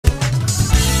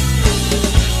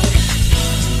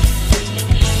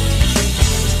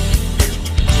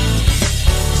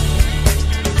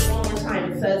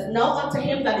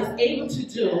is able to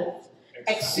do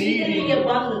exceedingly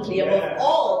abundantly above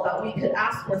all that we could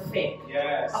ask or think,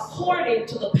 according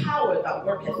to the power that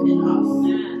worketh in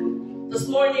us. This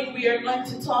morning we are going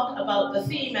to talk about the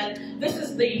theme, and this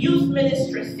is the youth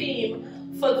ministry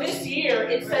theme for this year.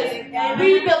 It says,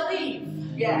 we believe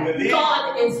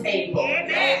God is able.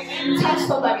 Touch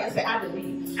somebody and say, I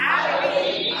believe.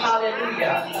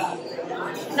 Hallelujah.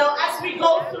 Now, as we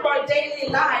go through our daily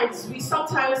lives, we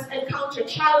sometimes encounter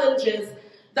challenges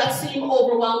that seem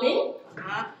overwhelming,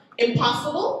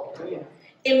 impossible,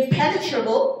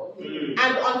 impenetrable,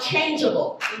 and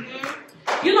unchangeable.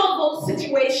 You know those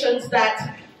situations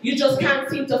that you just can't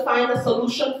seem to find a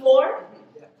solution for?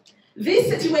 These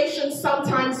situations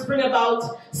sometimes bring about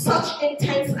such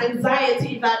intense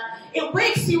anxiety that it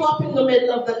wakes you up in the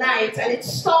middle of the night and it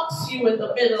stalks you in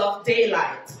the middle of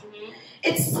daylight.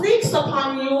 It sneaks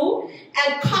upon you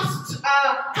and casts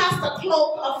a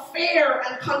cloak of fear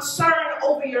and concern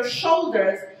over your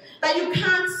shoulders that you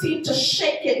can't seem to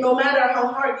shake it no matter how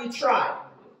hard you try.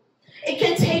 It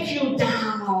can take you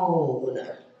down.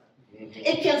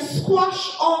 It can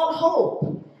squash all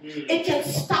hope. It can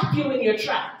stop you in your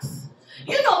tracks.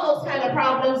 You know those kind of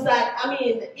problems that, I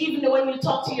mean, even when you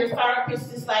talk to your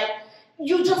therapist, it's like,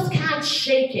 you just can't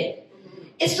shake it.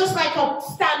 It's just like a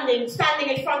standing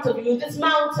in front of you, this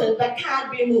mountain that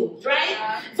can't be moved, right?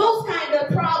 Those kind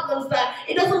of problems that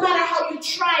it doesn't matter how you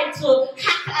try to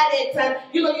hack at it and,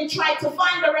 you try to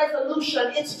find a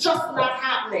resolution, it's just not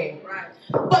happening. Right.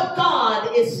 But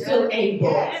God is still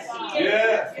able. Yes.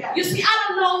 You see, I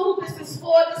don't know who this is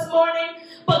for this morning,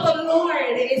 but the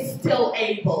Lord is still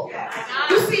able.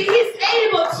 You see, He's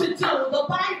able to do, the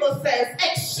Bible says,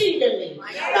 exceedingly.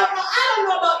 Now, I don't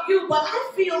know about you, but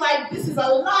I feel like this is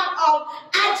a lot of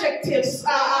adjectives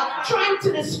trying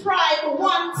to describe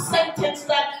one sentence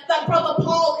that Brother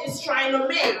Paul is trying to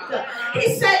make.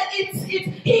 He said he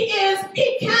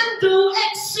can do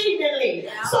exceedingly.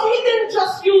 So he didn't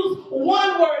just use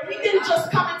one word. He didn't just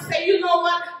come and say, you know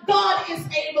what, God is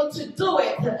able to do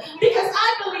it. Because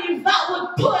I believe that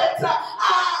would put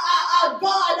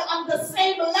God on the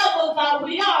same level that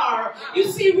we are. You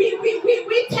see,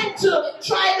 we tend to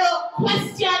try to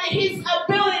question His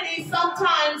ability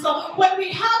sometimes when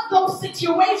we have those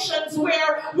situations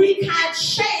where we can't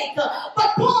shake.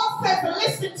 But Paul says,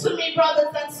 listen to me,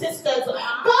 brothers and sisters.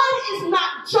 God is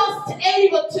not just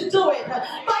able to do it,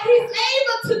 but He's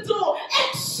able to do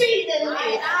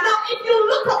exceedingly. Now, if you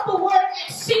look up the word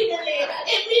exceedingly,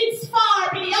 it means far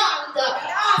beyond.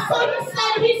 So he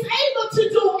said He's able to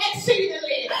do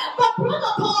exceedingly. But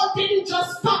Brother Paul didn't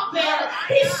just stop there.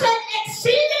 He said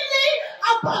exceedingly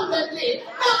abundantly.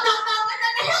 Now,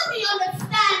 help me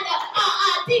understand,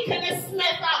 Deaconess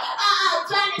Smith,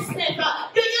 Johnny Smith.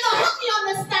 Help me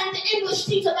understand the English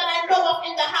teacher that I know of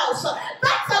in the house.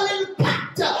 That's a little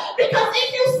packed. Because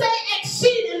if you say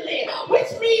exceedingly,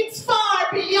 which means far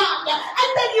beyond,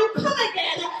 and then you come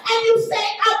again and you say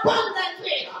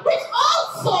abundantly, which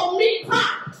also means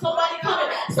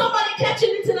somebody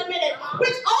catching it in a minute,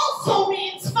 which also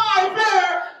means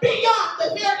farther beyond.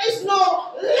 There is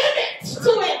no limit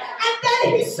to it. And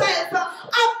then he says,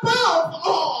 above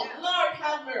all. Lord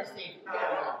have mercy.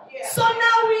 So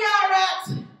now we are at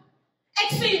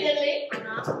exceedingly.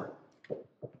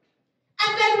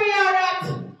 And then we are at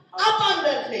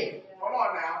abundantly. Come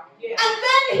on now. And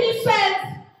then he says,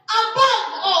 above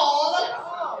all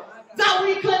that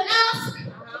we could ask,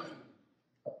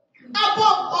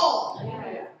 above all.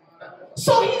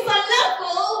 So He's a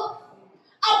level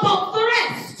above the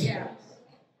rest.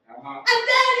 And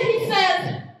then he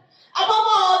says, above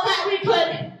all that we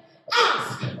could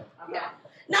ask.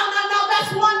 Now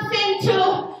that's one thing to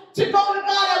go to God.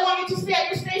 I want you to stay at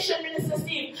your station, Minister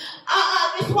Steve.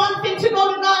 It's one thing to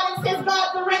go to God and say,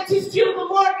 God, the rent is due, the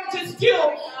mortgage is due.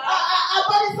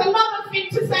 But it's another thing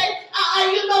to say, God,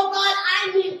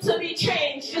 I need to be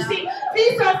changed. You see,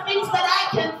 these are things that I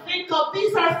can think of.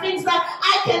 These are things that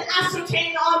I can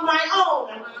ascertain on my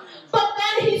own. But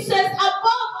then he says,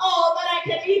 above all that I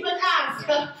can even ask.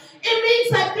 It means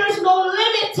that there's no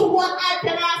limit to what I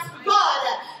can ask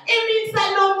God. It means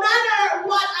that no matter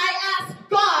what I ask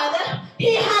God,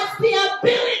 He has the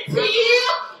ability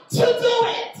to do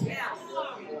it. Amen.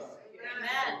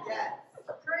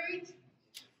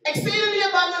 Exceedingly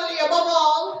abundantly above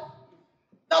all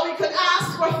that we could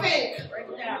ask or think.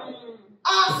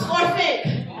 Ask or think.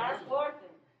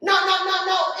 No.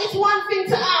 It's one thing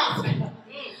to ask.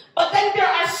 But then there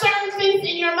are certain things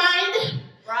in your mind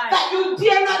that you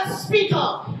dare not speak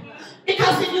of.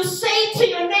 Because if you say to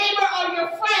your neighbor or your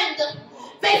friend,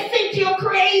 they think you're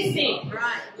crazy.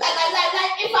 Like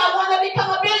if I want to become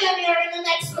a billionaire in the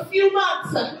next few months,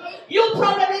 response, you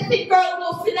probably think, girl,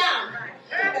 go sit down.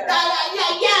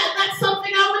 That's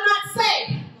something I would not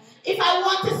say. If I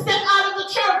want to step out of the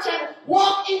church and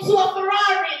walk into a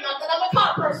Ferrari, not that I'm a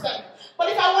car person, but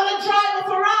if I want to drive a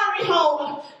Ferrari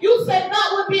home, you said that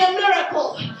would be a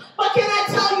miracle. But can I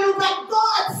tell you that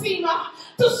God seems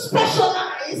to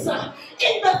specialize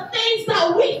in the things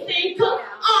that we think are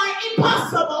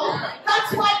impossible.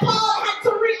 That's why Paul had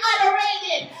to reiterate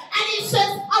it. And he says,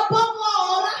 above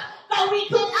all, that we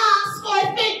could ask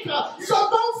or think. So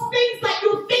those things that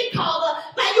you think of,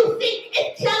 that you think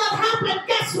it cannot happen,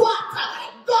 guess what?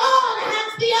 God has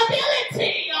the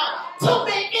ability to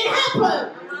make it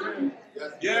happen.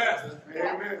 Yes.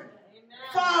 Amen.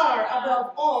 Far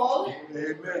above all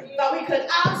that we could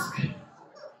ask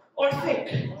or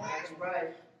think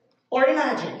or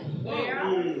imagine.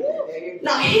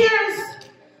 Now here's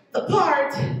the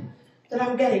part that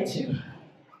I'm getting to.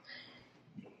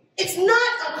 It's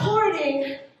not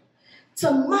according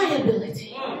to my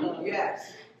ability.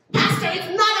 Yes. Pastor, it's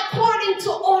not according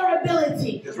to our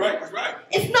ability. That's right, that's right.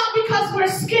 It's not because we're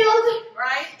skilled.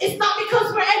 Right. It's not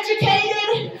because we're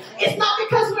educated. It's not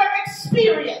because we're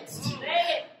experienced.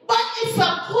 But it's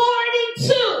according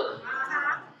to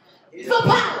the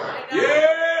power.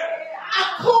 Yeah.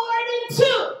 According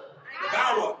to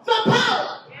Power. the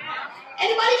power.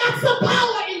 Anybody got some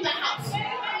power in the house?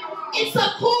 It's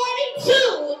according to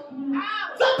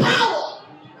the power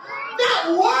that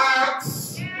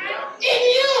works in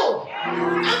you.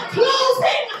 I'm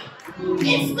closing.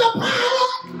 It's the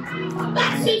power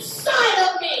that's inside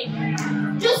of me.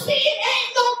 You see, it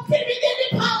ain't no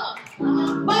timid power,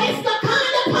 but it's the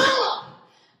kind of power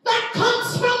that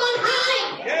comes from on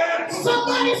high. Yeah.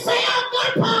 Somebody say, I've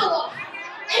got power.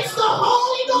 It's the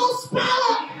Holy Ghost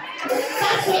power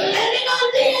that's living on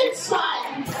the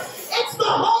inside. It's the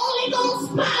Holy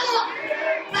Ghost power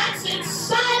that's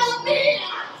inside of me.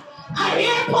 I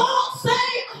hear Paul say,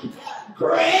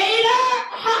 greater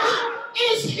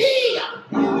is he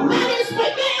that is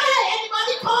within me.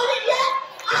 Anybody caught it yet?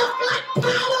 I've got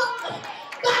power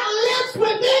that lives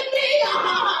within me.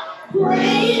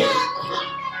 Greater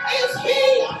is he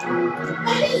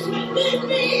that is within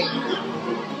me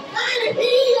than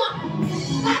he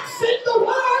that's in the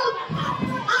world.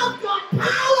 I've got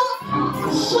power.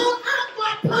 So I've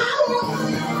got power.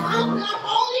 I've got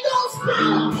Holy Ghost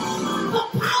power. The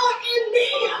power in me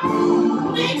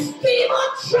makes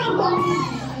demons tremble.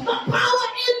 The power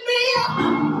in me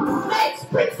makes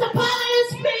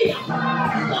principalities fear.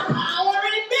 The power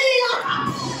in me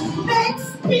makes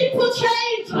people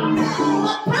change.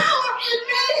 The power in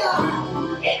me,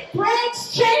 it breaks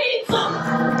chains.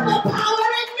 The power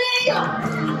in me,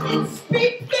 it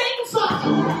speaks things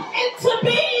into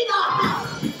being.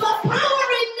 The power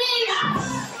in me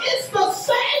is the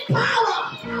same power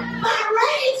that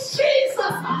raised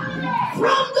Jesus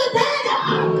from the dead.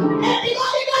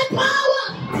 Anybody got power?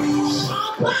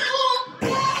 Some power.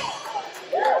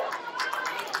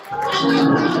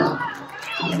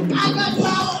 I got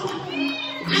power.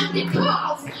 And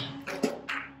because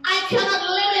I cannot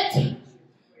limit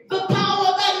the power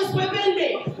that is within me,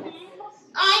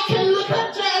 I can look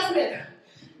at Jasmine and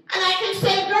I can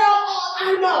say, girl, all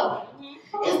I know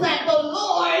is that the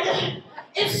Lord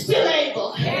is still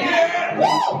able. Yeah.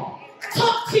 Woo!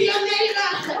 Talk to your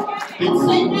neighbor and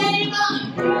say, neighbor,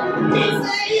 he's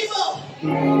able.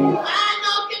 I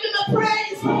know, give him a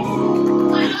praise. I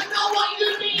don't know what you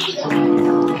need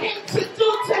him to do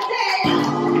today,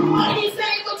 but he's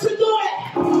able to do it.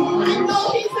 I know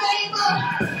he's able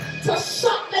to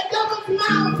shut the devil's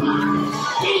mouth.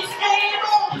 He's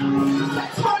able to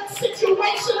turn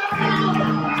situation around.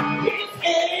 He's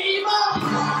able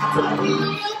to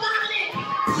heal your body.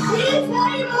 He's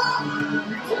able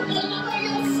to deliver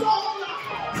your soul.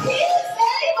 He's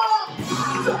able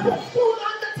to put food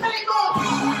on the table.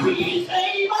 He's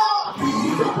able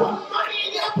to put money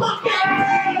in your pocket.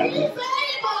 He's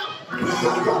able to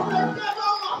put the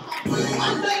devil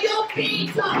under your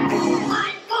feet. My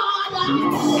God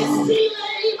is still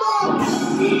able.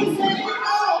 He's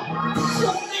able to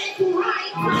make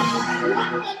right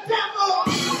what the devil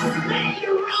made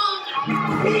wrong.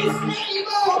 He's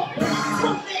able to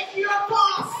make your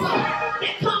boss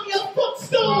become your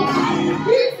footstool.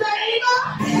 He's able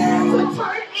to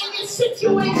turn any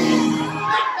situation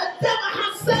that the devil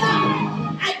has set up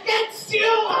against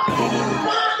you.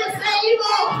 God is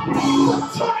able to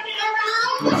turn it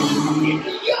around in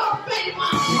your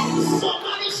favor.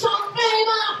 Somebody shout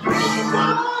favor.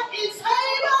 God is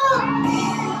able.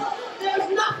 There's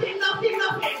nothing.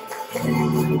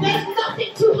 There's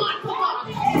nothing too hard for God.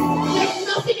 There's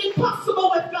nothing impossible.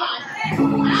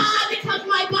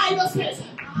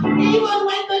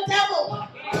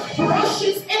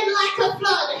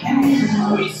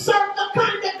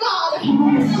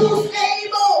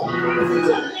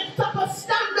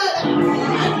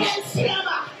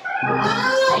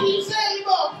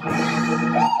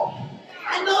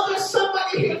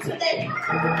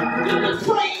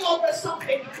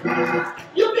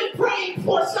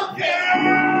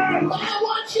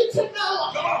 want you to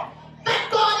know that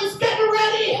God is getting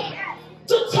ready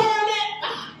to turn it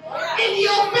in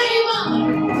your favor.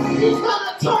 He's going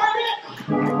to turn it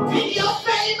in your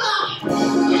favor.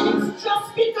 And it's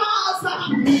just because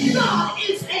God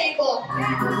is able.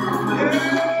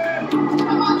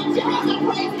 Come on, lift your hands and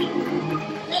praise Him.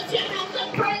 Lift your hands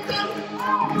and praise Him.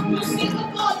 You see the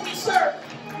God we serve.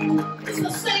 It's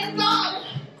the same God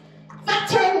that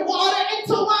turned water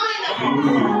into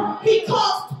wine. He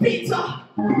caused Peter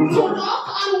to walk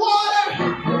on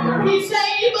water. He's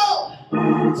able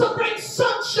to bring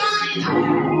sunshine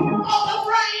out of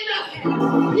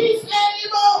rain. He's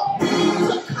able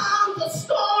to calm the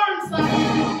storms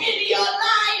in your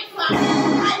life. I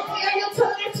dare you to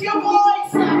lift your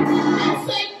voice and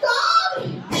say, God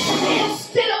is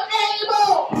still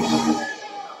able.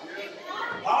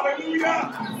 Hallelujah.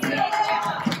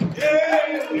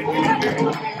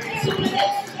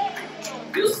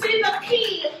 You see, the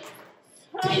key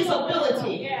to His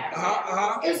ability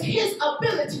is His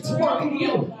ability to work in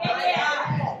you.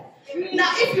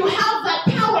 Now, if you have that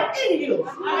power in you,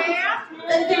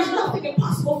 then there's nothing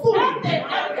impossible for you.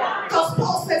 Because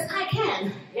Paul says, I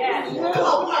can. Come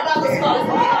on, my Bible scholars.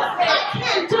 I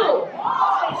can do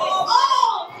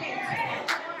all things.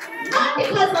 Not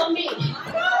because of me,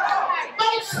 but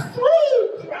it's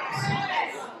through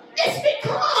Christ. It's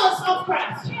because of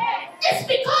Christ. It's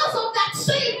because of that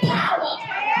same power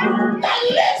that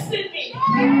lives in me.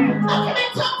 Now, can I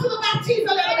talk to the Baptiste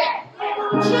a little bit?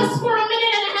 Just for a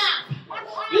minute and a half.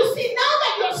 You see, now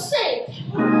that you're saved,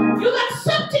 you've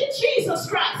accepted Jesus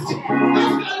Christ as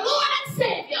your Lord and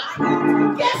Savior.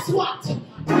 Guess what? You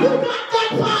got that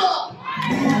power.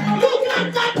 You got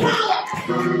that power.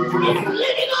 It's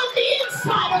living on the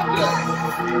inside of you.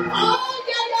 Oh,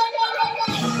 yeah.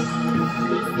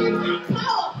 You see that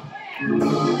power?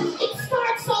 It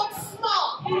starts out small,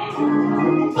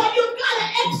 but you've got to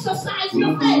exercise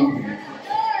your faith.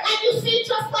 And you see,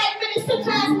 just like Minister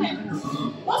Jasmine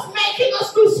was making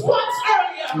us do squats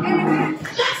earlier,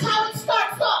 that's how it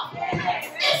starts off.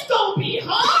 It's going to be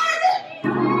hard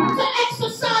to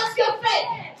exercise your faith.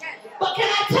 But can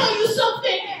I tell you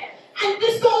something? And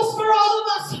this goes for all of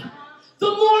us. The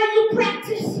more you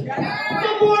practice,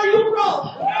 the more you grow,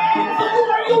 the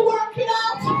more you work it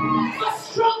out, the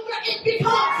stronger it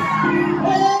becomes.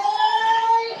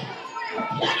 Hey,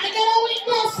 can I get a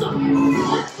witness?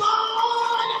 But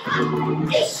God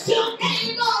is still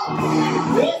able.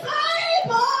 He's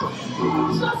able.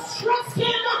 Just trust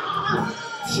Him.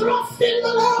 Trust in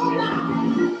the Lord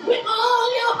with all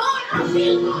your heart. I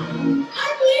lean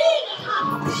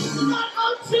not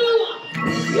unto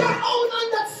your own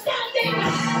understanding.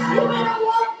 You better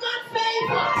work that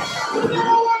favor. You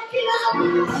better work it out.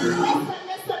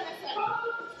 Listen.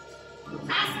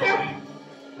 Pastor,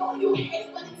 don't you hate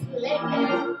when it's leg day?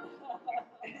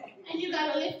 And you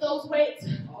gotta lift those weights.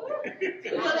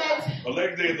 Your legs. Well,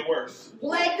 leg day is the worst.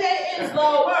 Leg day is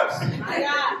the worst.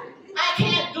 I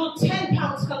can't do 10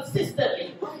 pounds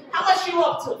consistently. How much you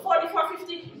up to? 44,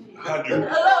 50? 100. A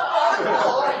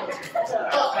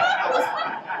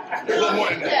little more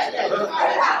than that.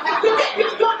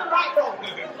 You're on the right road.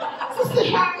 Sister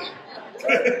Harriet, I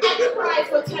cried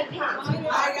for 10 pounds.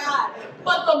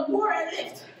 But the more I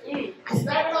lift, I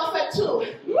started off at 2.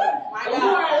 The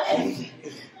more I lift,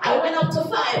 I went up to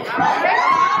 5.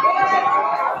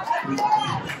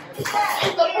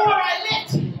 And the more I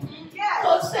lift,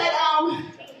 Coach said,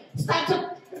 it's time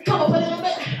to come up a little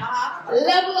bit,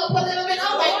 level up a little bit.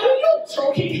 I'm like, you're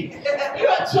joking.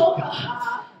 You're a joker.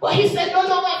 But he said, no,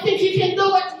 I think you can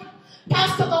do it.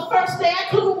 Pastor, the first day I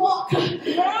couldn't walk.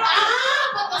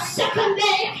 But the second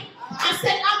day, I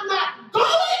said, I'm not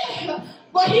going.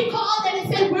 But he called and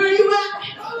he said, where are you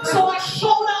at? So I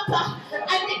showed up.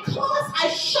 And because I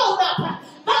showed up,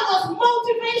 that was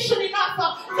motivation enough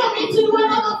for me to do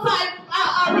another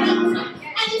 5 rounds.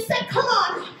 And he said, come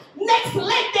on, next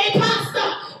leg day,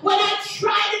 Pastor. When I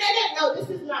tried it, I didn't know. This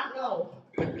is not no.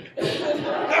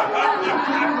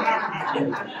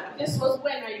 This was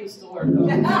when I used to work.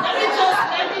 Let me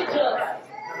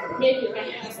just make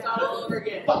it start all over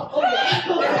again. But when I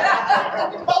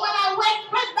went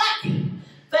back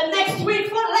the next week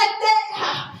for leg day,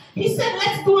 he said,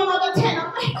 let's do another 10.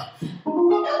 I'm like,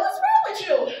 what's wrong with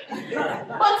you?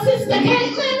 But Sister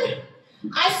Caitlin,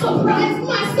 I surprised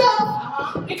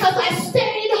myself because I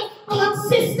stayed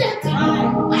consistent.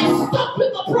 I stuck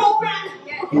with the program.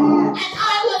 And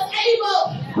I was able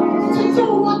to do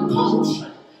what Coach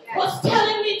was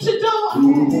telling me to do.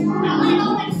 Now I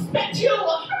don't expect you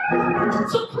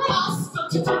to cross, to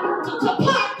part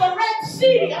the Red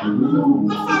Sea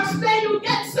the first day you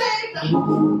get saved.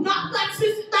 Not that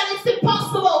it's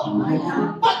impossible.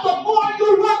 But the more you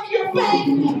run faith,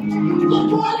 the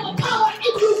more the power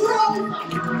in you grows.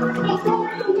 The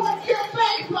more you work your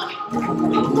faith,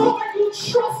 the more you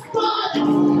trust God,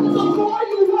 the more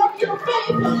you work your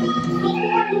faith, the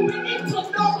more you begin to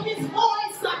know His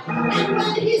voice. And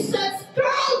when He says,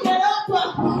 girl, get up,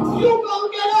 you gonna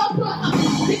get up,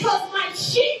 because my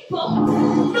sheep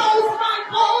knows my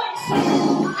voice,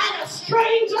 and a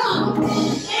stranger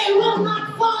they will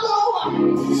not follow.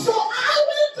 So I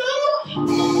will do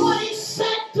what He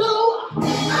said do.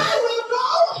 I will go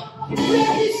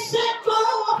where He said go,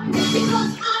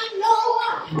 because I know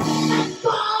that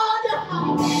God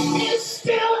is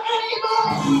still able.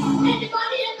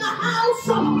 Anybody in the house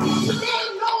today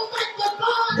know that the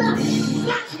God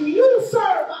that you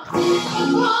serve, the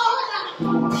God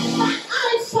that I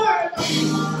serve,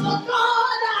 the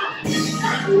God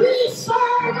that we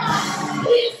serve,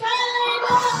 He's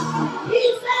able,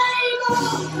 He's able,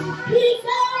 He's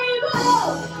able.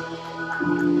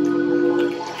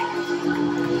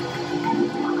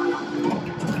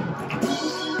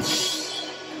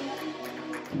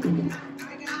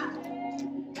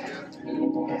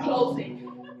 Closing,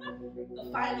 the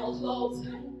final close.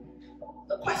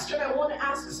 The question I want to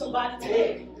ask somebody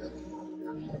today.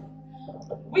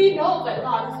 We know that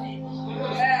God is able.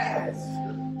 Yes.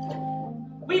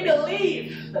 We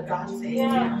believe that God is able.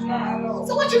 Yeah.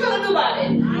 So what you gonna do about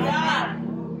it? My God.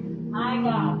 My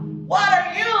God. What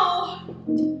are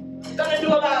you gonna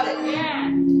do about it?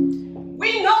 Yeah.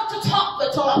 We know to talk the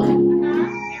talk.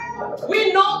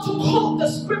 We know to quote the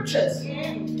scriptures.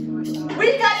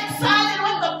 We got excited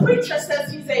when the preacher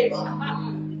says he's able.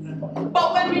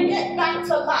 But when we get back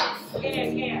to life,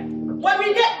 when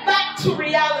we get back to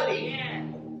reality,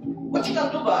 what you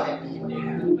gonna do about it?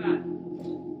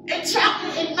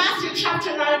 In Matthew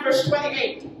chapter 9, verse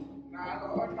 28,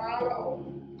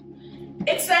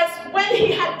 it says, when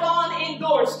he had gone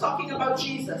indoors, talking about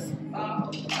Jesus,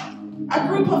 a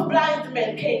group of blind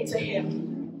men came to him.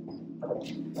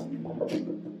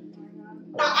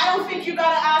 Now, I don't think you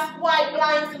gotta ask why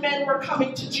blind men were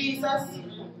coming to Jesus.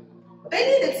 They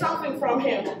needed something from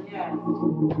him.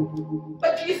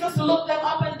 But Jesus looked them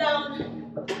up and down.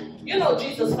 You know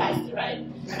Jesus feisty, right?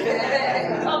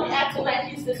 I'll be acting like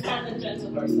he's this kind of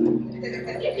gentle person.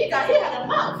 He had a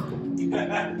mouth.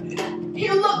 He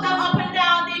looked them up and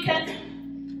down, deacon,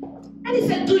 and he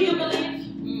said, do you believe?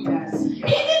 Yes. He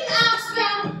didn't ask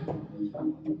them,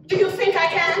 do you think I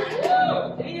can?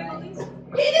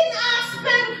 He didn't ask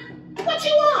them, what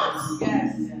you want?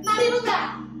 Yes. Not even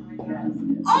that.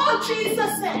 All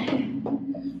Jesus said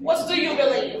was, do you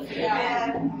believe?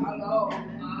 Yeah.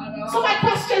 So my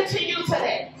question to you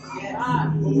today,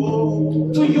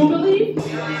 do you believe?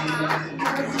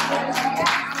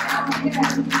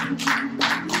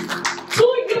 Do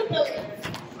you believe?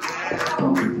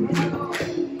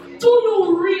 Do you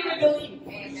really believe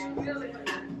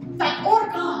that our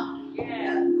God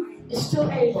is still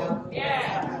able?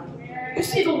 You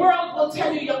see, the world will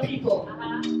tell you, young people,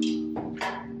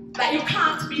 that you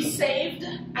can't be saved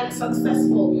and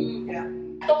successful.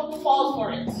 Don't fall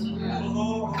for it.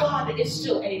 God is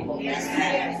still able.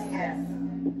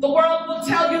 The world will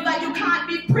tell you that you can't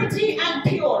be pretty and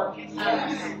pure.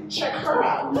 Check her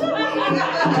out.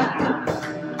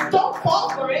 Don't fall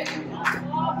for it.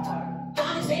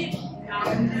 God is able.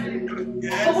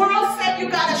 The world said you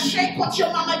gotta shake what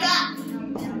your mama got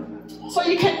so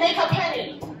you can make a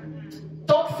penny.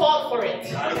 Don't fall for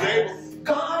it.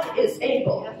 God is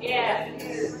able.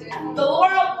 The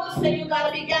world will say you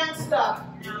gotta be gangster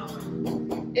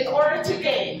in order to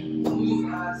gain.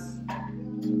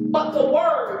 But the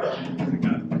word,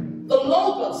 the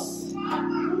logos,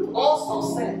 also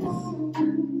says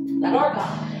that our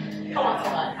God, come on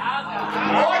somebody,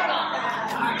 our God,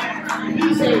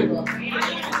 He's able.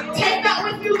 Take that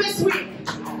with you this week.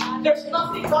 There's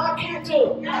nothing God can't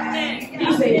do.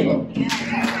 He's able.